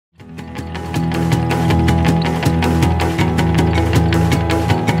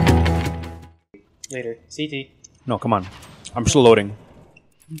later. CT. No, come on. I'm still loading.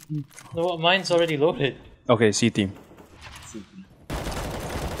 No, mine's already loaded. Okay, CT.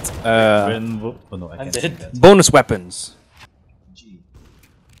 I'm dead. Bonus weapons.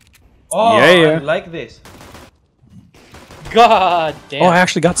 Oh, yeah. I like this. God damn. Oh, I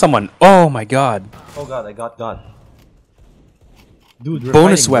actually got someone. Oh my god. Oh god, I got God. Dude, we're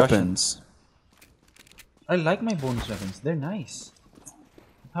Bonus fighting weapons. Russian. I like my bonus weapons. They're nice.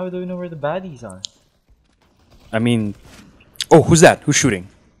 How do we know where the baddies are? I mean... Oh, who's that? Who's shooting?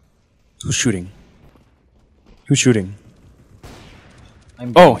 Who's shooting? Who's shooting?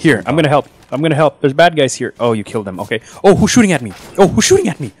 Oh, here. I'm gonna help. I'm gonna help. There's bad guys here. Oh, you killed them. Okay. Oh, who's shooting at me? Oh, who's shooting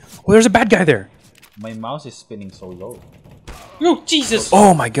at me? Oh, there's a bad guy there. My mouse is spinning so low. Oh, Jesus!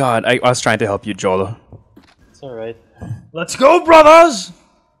 Oh my god. I was trying to help you, Jolo. It's alright. Let's go, brothers!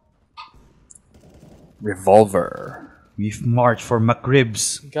 Revolver. We've marched for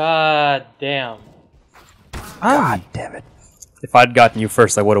McRibs. God damn. God damn it. If I'd gotten you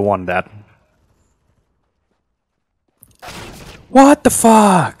first, I would have won that. What the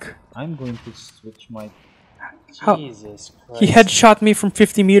fuck? I'm going to switch my... How? Jesus Christ. He headshot me from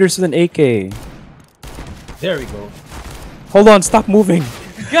 50 meters with an AK. There we go. Hold on, stop moving.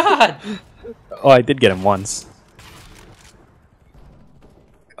 God! Oh, I did get him once.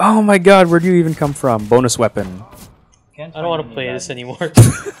 Oh my god, where do you even come from? Bonus weapon. I don't want to play this anymore.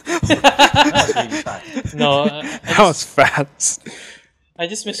 That was really fast. No, That was fast. I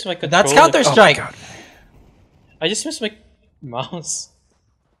just missed my controller. That's Counter-Strike! Oh my god. I just missed my mouse.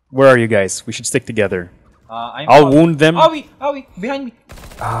 Where are you guys? We should stick together. I'll wound them. Owie! Owie! Behind me!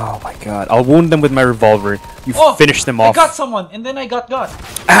 Oh my god. I'll wound them with my revolver. You finish them off. I got someone, and then I got God.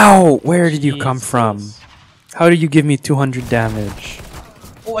 Ow! Where did you come Jesus. from? How did you give me 200 damage?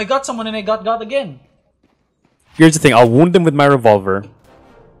 Oh, I got someone and I got God again. Here's the thing. I'll wound them with my revolver.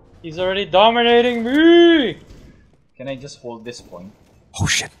 He's already dominating me! Can I just hold this point? Oh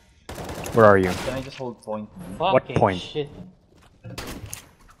shit. Where are you? Can I just hold point? What Fucking point? Shit.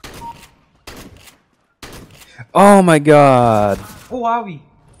 Oh my god. Oh, Owie!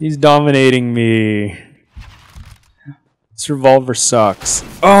 He's dominating me. This revolver sucks.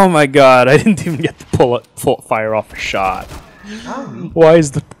 Oh my god. I didn't even get to fire off a shot. Owie! Why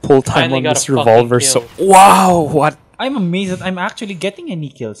is the pull time Finally on got this a fucking revolver kill. so... Wow! What? I'm amazed that I'm actually getting any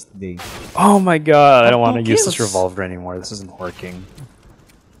kills today. Oh my god. I don't want to Two use this kills. revolver anymore. This isn't working.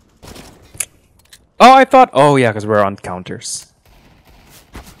 Oh, I thought... Oh yeah, because we're on counters.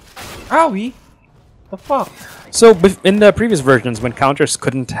 Owie! The fuck? So, in the previous versions, when counters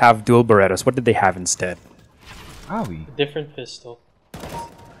couldn't have dual Berettas, what did they have instead? Owie. Different pistol.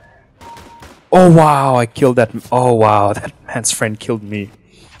 Oh wow, I killed that... Oh wow, that man's friend killed me.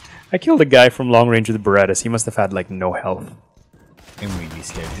 I killed a guy from long range with Berettas. He must have had, like, no health. I'm really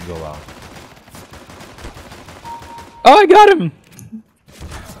scared to go out. Oh, I got him!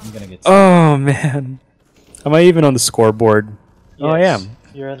 I'm gonna get Oh, man. Am I even on the scoreboard? Oh, I Yes. am.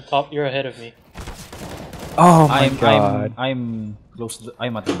 You're on top. You're ahead of me. Oh my god. I'm close to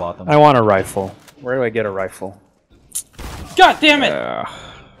I'm at the bottom. I want a rifle. Where do I get a rifle? God damn it!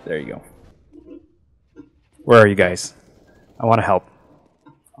 There you go. Where are you guys? I want to help.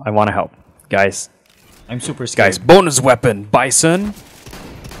 I want to help. Guys. I'm super scared. Guys, bonus weapon. Bison.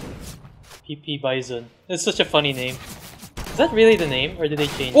 PP Bison. That's such a funny name. Is that really the name, or did they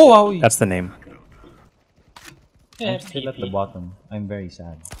change Oh, it? Owie! That's the name. Yeah, I'm still at the PP. bottom. I'm very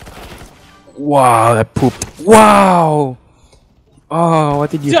sad. Wow, that pooped. Wow! Oh, what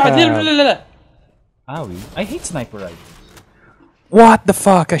did you have? Owie. I hate sniper rifles. What the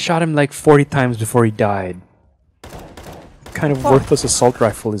fuck? I shot him like 40 times before he died. What kind of worthless assault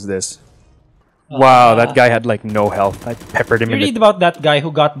rifle is this? Wow, that guy had like no health. I peppered him You in read the... about that guy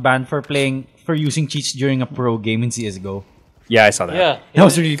who got banned for using cheats during a pro game in CSGO? Yeah, I saw that. Yeah. That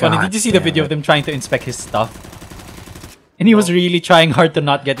was really funny. God Did you see the damn video it. of them trying to inspect his stuff? And he was really trying hard to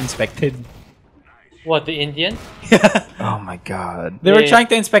not get inspected. What, the Indian? Oh my god. They were Yeah. trying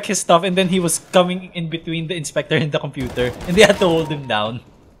to inspect his stuff and then he was coming in between the inspector and the computer. And they had to hold him down.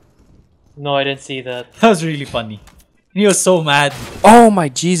 No, I didn't see that. That was really funny. And he was so mad. Oh my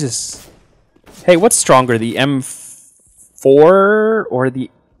Jesus. Hey, what's stronger, the M4 or the...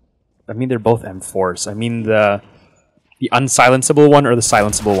 I mean, they're both M4s. I mean, the unsilenceable one or the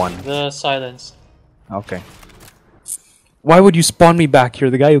silenceable one? The silence. Okay. Why would you spawn me back here?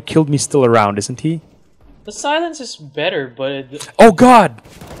 The guy who killed me is still around, isn't he? The silence is better, but it Oh god!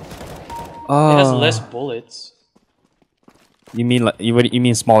 has less bullets. You mean like, you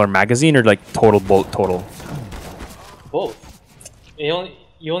mean smaller magazine or like total bullet total? Both. You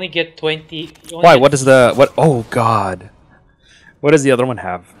only get 20. You only Why? get- What is the what? Oh god! What does the other one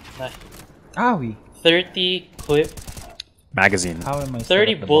have? Owie. 30 clip, Magazine. How am I still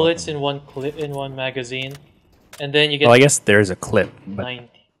 30 at the bullets bottom? in one clip in one magazine, and then you get Well, I guess there's a clip, but 90.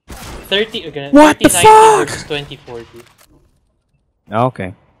 30 again. What 30 the 90 fuck? versus 20 40. oh,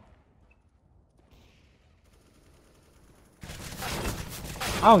 okay.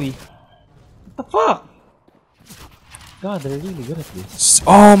 Owie. What the fuck? God, they're really good at this.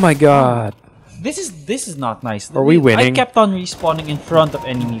 Oh my god. This is not nice. Are we winning? I kept on respawning in front of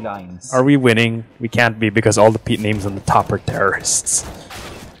enemy lines. Are we winning? We can't be because all the names on the top are terrorists.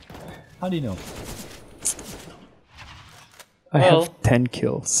 How do you know? I Well, have 10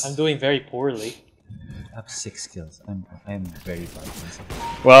 kills. I'm doing very poorly. I have 6 kills. I'm very bad.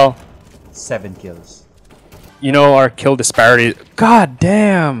 Well, 7 kills. you know our kill disparity. God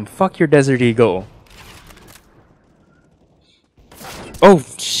damn! Fuck your Desert Eagle. Oh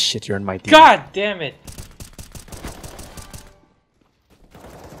shit! You're in my team. God damn it!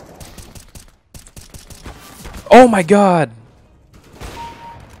 Oh my god!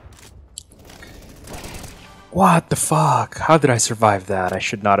 What the fuck? How did I survive that? I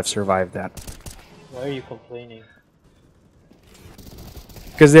should not have survived that. Why are you complaining?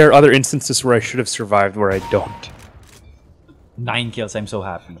 Because there are other instances where I should have survived where I don't. 9 kills. I'm so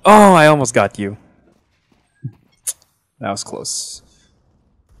happy. Oh, I almost got you. That was close.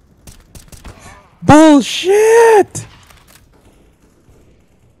 Bullshit!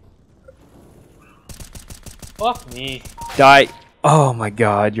 Fuck me. Die. Oh my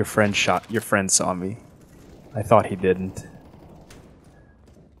god, your friend saw me. I thought he didn't.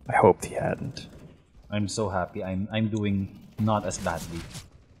 I hoped he hadn't. I'm so happy. I'm doing not as badly.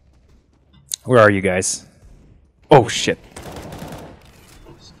 Where are you guys? Oh shit.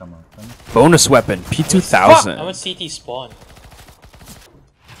 Just come on. Come on. Bonus weapon, I'm P2000. at CT spawn.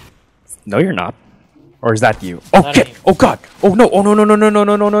 No, you're not. Or is that you? Oh, Not get! me. Oh god! Oh no! Oh no! No! No! No! No!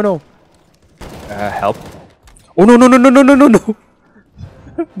 No! No! No! No! Help! Oh no! No! No! No! No! No! No! No!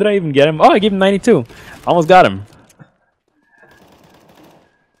 Did I even get him? Oh, I gave him 92. Almost got him.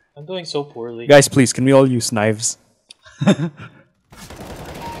 I'm doing so poorly. Guys, please, can we all use knives?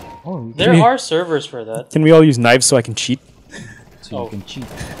 Oh, There are servers for that. Can we all use knives so I can cheat? so Oh. you can cheat.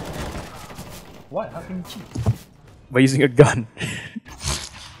 What? How can you cheat? By using a gun.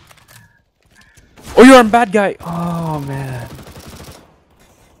 Oh, you're a bad guy! Oh, man.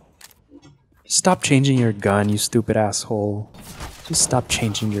 Stop changing your gun, you stupid asshole. Just stop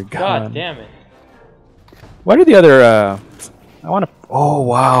changing your gun. God damn it. What are the other, I wanna... Oh,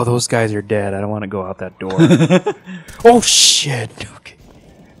 wow, those guys are dead. I don't want to go out that door. Oh, shit! Okay.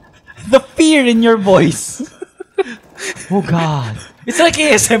 The fear in your voice. Oh god. It's like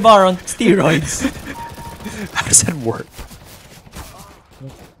ASMR on steroids. How does that work?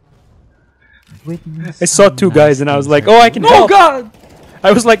 Witness I saw two guys and I was like, oh, I can help! god!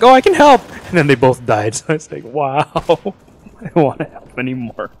 I was like, oh, I can help! And then they both died, so I was like, wow. I don't want to help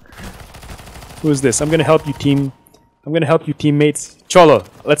anymore. Who is this? I'm gonna help you, team. I'm gonna help you, teammates. Cholo,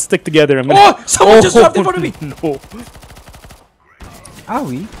 let's stick together. I'm gonna... Oh! Someone just dropped in front of me! No.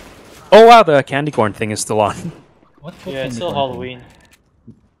 Owie? Oh, wow, the candy corn thing is still on. What Yeah, it's still Halloween.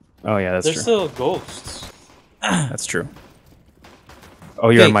 Oh, yeah, that's There's true. still ghosts. That's true. Oh,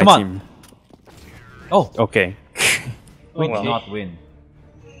 you're Okay, on my come on. team. Oh, Okay. win, Okay. not win.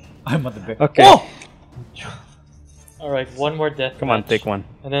 I'm at the back. Okay. Oh! Alright, one more death Come on, match. take one.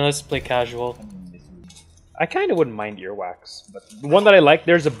 And then let's play casual. I kind of wouldn't mind earwax, but the one that I like,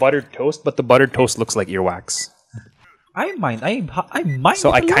 there's a buttered toast, but the buttered toast looks like earwax. I mind. I mind.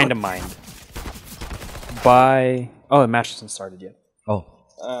 So I kind of mind. Oh, the match hasn't started yet. Oh.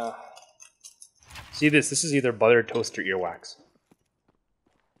 See this? This is either buttered toast or earwax.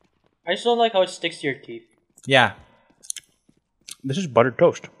 I just don't like how it sticks to your teeth. Yeah. This is buttered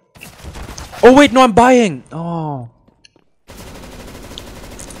toast. Oh wait, no, I'm buying. Oh.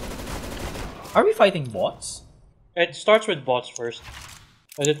 Are we fighting bots? It starts with bots first,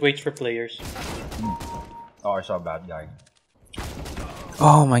 as it waits for players. Oh, I saw a bad guy.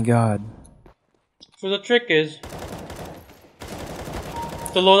 Oh my god. So the trick is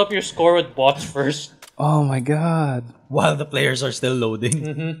to load up your score with bots first. Oh my god. While the players are still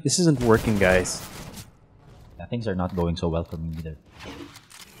loading. This isn't working, guys. Yeah, things are not going so well for me either.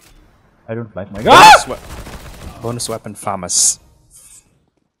 I don't like my Bonus weapon, FAMAS.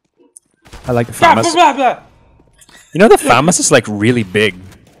 I like the Blah, blah, FAMAS. blah, blah. You know the FAMAS is like really big.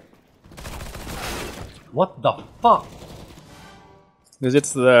 What the fuck? Because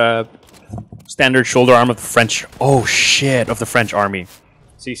it's the standard shoulder arm of the French... Oh shit, of the French army.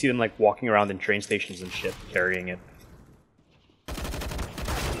 So you see them like walking around in train stations and shit, carrying it.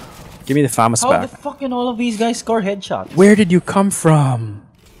 Give me the FAMAS How back. the fuck can all of these guys score headshots? Where did you come from?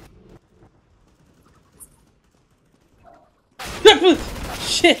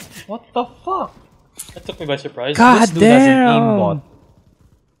 What the fuck? That took me by surprise. God This dude has an damn. aimbot.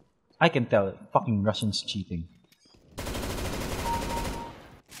 I can tell. Fucking Russians cheating.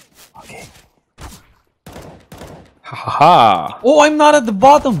 Okay. Ha ha ha. Oh, I'm not at the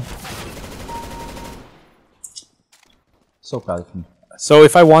bottom. So proud of me. So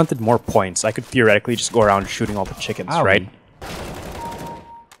if I wanted more points, I could theoretically just go around shooting all the chickens, Owie. right?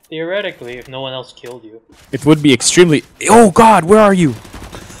 Theoretically, if no one else killed you. It would be extremely... Oh god, where are you?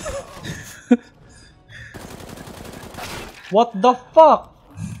 What the fuck?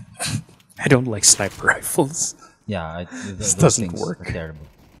 I don't like sniper rifles. Yeah, This those doesn't things work. are terrible.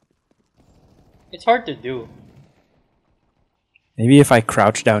 It's hard to do. Maybe if I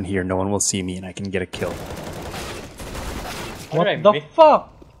crouch down here, no one will see me and I can get a kill. How What did I the miss? fuck?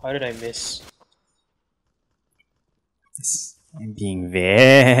 How did I miss? I'm being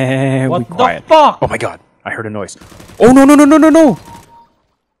very What quiet. the fuck? Oh my god, I heard a noise. Oh no no no no no no!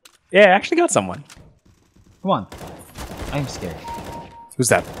 Yeah, I actually got someone. Come on. I'm scared. Who's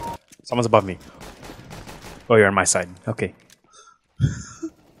that? Someone's above me. Oh, you're on my side. Okay.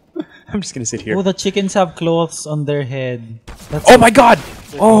 I'm just gonna sit here. Oh, the chickens have clothes on their head. That's Oh my god!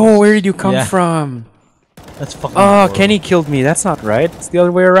 Oh, where did you come Yeah. from? That's fucking Oh, horrible. Kenny killed me. That's not right. It's the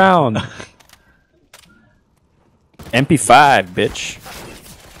other way around. MP5, bitch.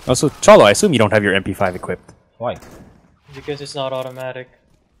 Also, Cholo, I assume you don't have your MP5 equipped. Why? Because it's not automatic.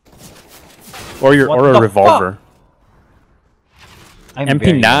 Or your What or a the revolver. I'm MP9.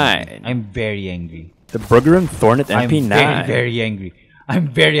 Very angry. I'm very angry. The Bruggeron Thornet MP9. I'm very, very angry. I'm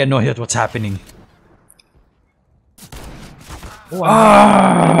very annoyed at what's happening. Oh,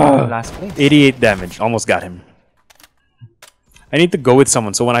 I'm last place. 88 damage. Almost got him. I need to go with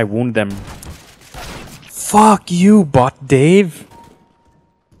someone so when I wound them... Fuck you, bot Dave.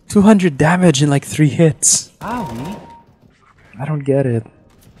 200 damage in like 3 hits. Owie. I don't get it.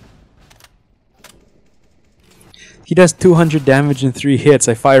 He does 200 damage in 3 hits.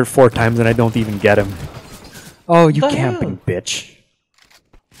 I fired 4 times and I don't even get him. Oh, you the camping bitch.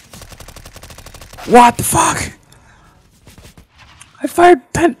 What the fuck? I fired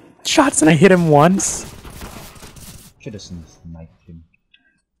 10 shots and I hit him once. Should have sniped him.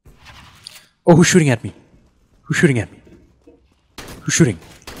 Oh, who's shooting at me? Who's shooting at me? Who's shooting?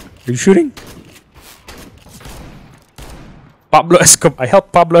 Are you shooting? Pablo Escobar. I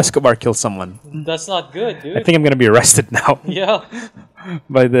helped Pablo Escobar kill someone. That's not good, dude. I think I'm gonna be arrested now Yeah.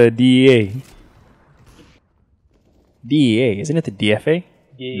 by the DEA. DEA, isn't it the DFA?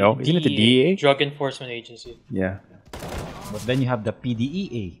 No, isn't it the DEA? Drug Enforcement Agency. Yeah. But then you have the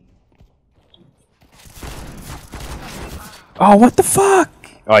PDEA. Oh, what the fuck?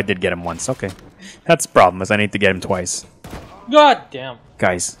 Oh, I did get him once. Okay. That's the problem, is I need to get him twice. God damn.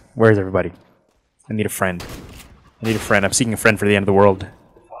 Guys, where's everybody? I need a friend. I need a friend. I'm seeking a friend for the end of the world.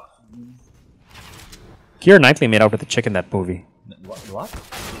 Keira Knightley made out with the chick in that movie. What?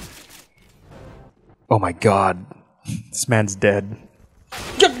 Oh my god. This man's dead.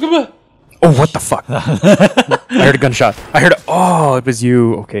 Oh, Oh, what the fuck? I heard a gunshot. I heard oh, it was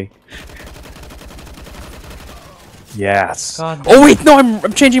you. Okay. Yes. God. Oh wait, no,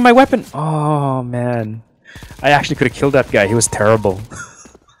 I'm changing my weapon. Oh man. I actually could have killed that guy. He was terrible.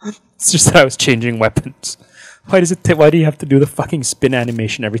 It's just that I was changing weapons. Why does it why do you have to do the fucking spin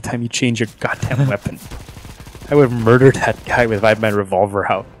animation every time you change your goddamn weapon? I would have murdered that guy if I had my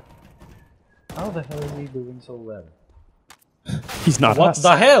revolver out. How the hell is he doing so well? He's not What us.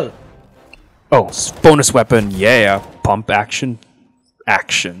 the hell? Oh, bonus weapon, yeah. Pump action.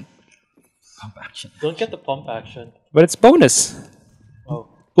 Action. Pump action. don't get the pump action. But it's bonus. Oh.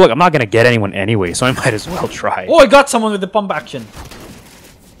 Look, I'm not gonna get anyone anyway, so I might as well try. Oh, I got someone with the pump action.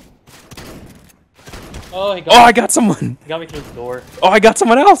 Oh, he Oh, I got, got someone. he got me through the door. Oh, I got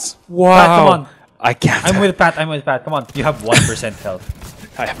someone else. Wow. Pat, come on. I can't. I'm with Pat. I'm with Pat. Come on. You have 1%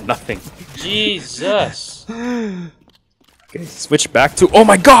 health. I have nothing. Jesus. Okay, switch back to. Oh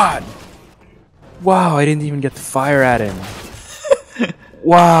my god! Wow, I didn't even get to fire at him.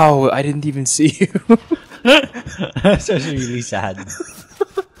 Wow, I didn't even see you. That's actually really sad.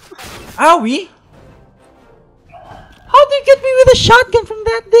 Owie? How did you get me with a shotgun from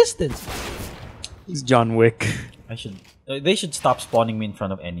that distance? He's John Wick. I should. They should stop spawning me in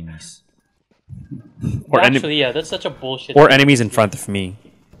front of enemies. Or, Actually, yeah, that's such a bullshit. or thing. enemies in front of me.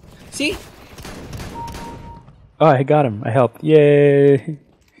 See? Oh, I got him. I helped. Yay.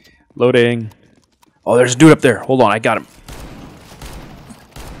 Loading. Oh, there's a dude up there. Hold on, I got him.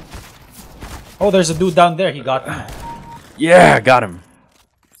 Oh, there's a dude down there. He got me. Yeah, got him.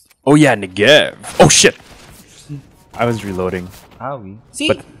 Oh yeah, Negev. Oh shit. I was reloading. Owie. See?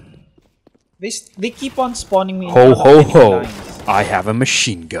 But They keep on spawning me in ho front of ho enemy ho. lines. I have a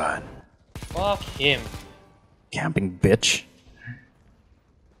machine gun. Fuck him. Camping bitch.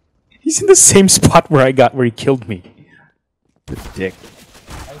 He's in the same spot where he killed me. The dick.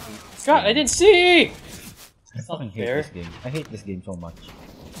 God, I didn't see! I That's not fucking hate fair. this game. I hate this game so much.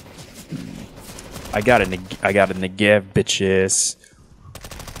 I got a Negev, bitches.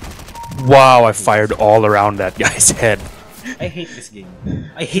 Wow, I fired all around that guy's head. I hate this game.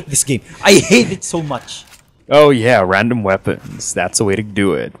 I hate this game. I hate it so much. Oh yeah, random weapons. That's the way to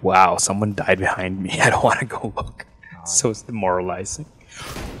do it. Wow, someone died behind me. I don't want to go look. It's so demoralizing.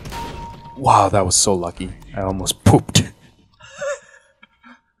 Wow, that was so lucky. I almost pooped.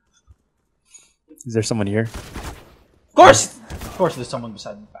 Is there someone here? Of course! Of course there's someone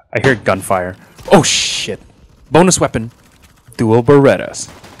beside me. I hear gunfire. Oh shit. Bonus weapon. Dual Berettas.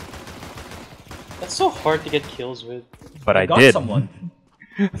 That's so hard to get kills with. But I got did. someone.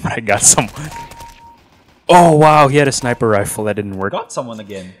 But I got someone. Oh wow, he had a sniper rifle that didn't work. Got someone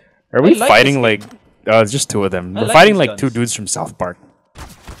again. Are we I like fighting this like... it's just two of them. I We're like fighting these like guns. two dudes from South Park.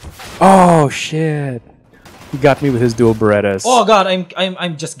 Oh shit. He got me with his dual Berettas. Oh god,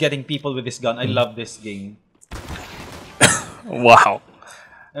 I'm just getting people with this gun. I love this game. Wow.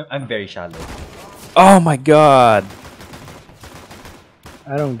 I'm very shallow. Oh my god.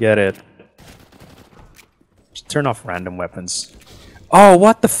 I don't get it. Just turn off random weapons. Oh,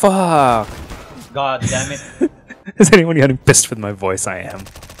 what the fuck? God damn it. Is anyone getting pissed with my voice? I am.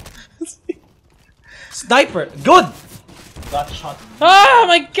 Sniper! Good! Got shot. Oh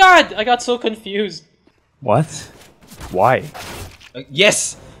my god! I got so confused. What? Why?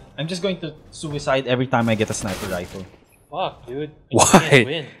 Yes! I'm just going to suicide every time I get a sniper rifle. Fuck, dude. I Why? can't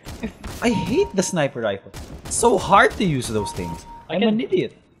win. I hate the sniper rifle. It's so hard to use those things. I'm an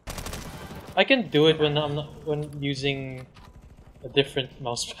idiot. I can do it when I'm not using a different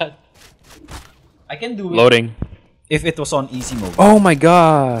mousepad. I can do it Loading. if it was on easy mode. Oh my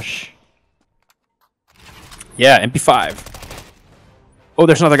gosh. Yeah, MP5. Oh,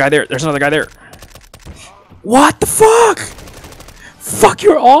 there's another guy there. There's another guy there. What the fuck? Fuck,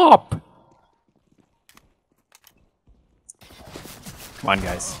 you're up. Come on,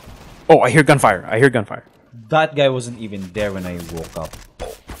 guys. Oh, I hear gunfire. I hear gunfire. That guy wasn't even there when I woke up.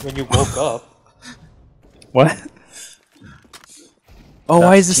 When you woke up. What? Oh,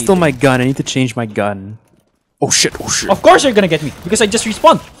 why That's is this still my cheating. gun? I need to change my gun. Oh shit, oh shit. Of course you're gonna get me because I just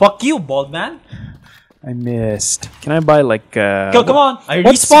respawned. Fuck you, bald man. I missed. Can I buy like Go, come on. I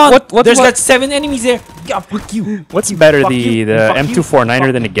what's- respawned. what- There's what- got 7 enemies there. Yeah, fuck you. What's better, Fuck the you. the Fuck you. M249 or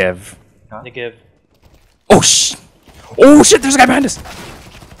Fuck the you. Negev? Negev. Oh shit! Oh shit! There's a guy behind us.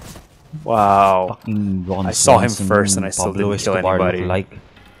 Wow! Fucking Ron I saw him Swanson, first and I still Pablo didn't kill Escobar look anybody. Like.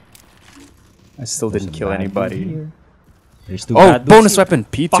 I still didn't There's a kill bad dude anybody. here. There's two Oh, bad dudes bonus here. weapon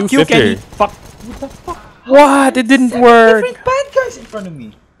Fuck you, Kenny. P250. Fuck. What the fuck? What? It didn't work. Different bad guys in front of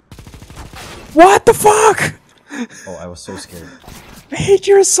me. What the fuck? Oh, I was so scared. I hate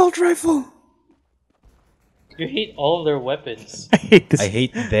your assault rifle. You hate all of their weapons. I hate this. I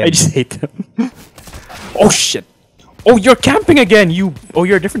hate them. I just hate them. Oh shit! Oh, you're camping again. You. Oh,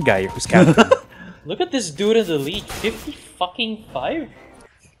 you're a different guy who's camping. Look at this dude in the lead. 50 fucking 5?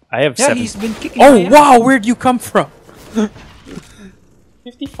 I have Yeah, 7. he's been kicking. Oh my ass. wow! Where'd you come from?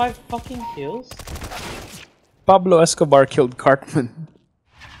 55 fucking kills? Pablo Escobar killed Cartman.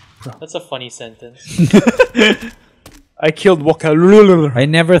 That's a funny sentence. I killed Waka. I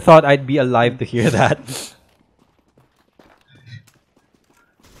never thought I'd be alive to hear that.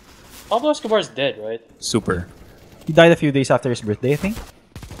 Pablo Escobar's dead, right? Super. He died a few days after his birthday, I think.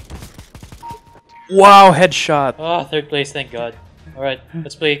 Wow! Headshot. Ah, third place, thank god. Alright,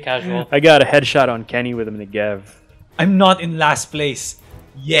 let's play casual. I got a headshot on Kenny with him in the Negev. I'm not in last place.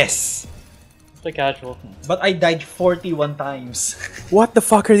 Yes. Let's play casual. But I died 41 times. What the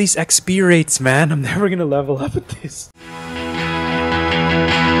fuck are these XP rates, man? I'm never gonna level up at this.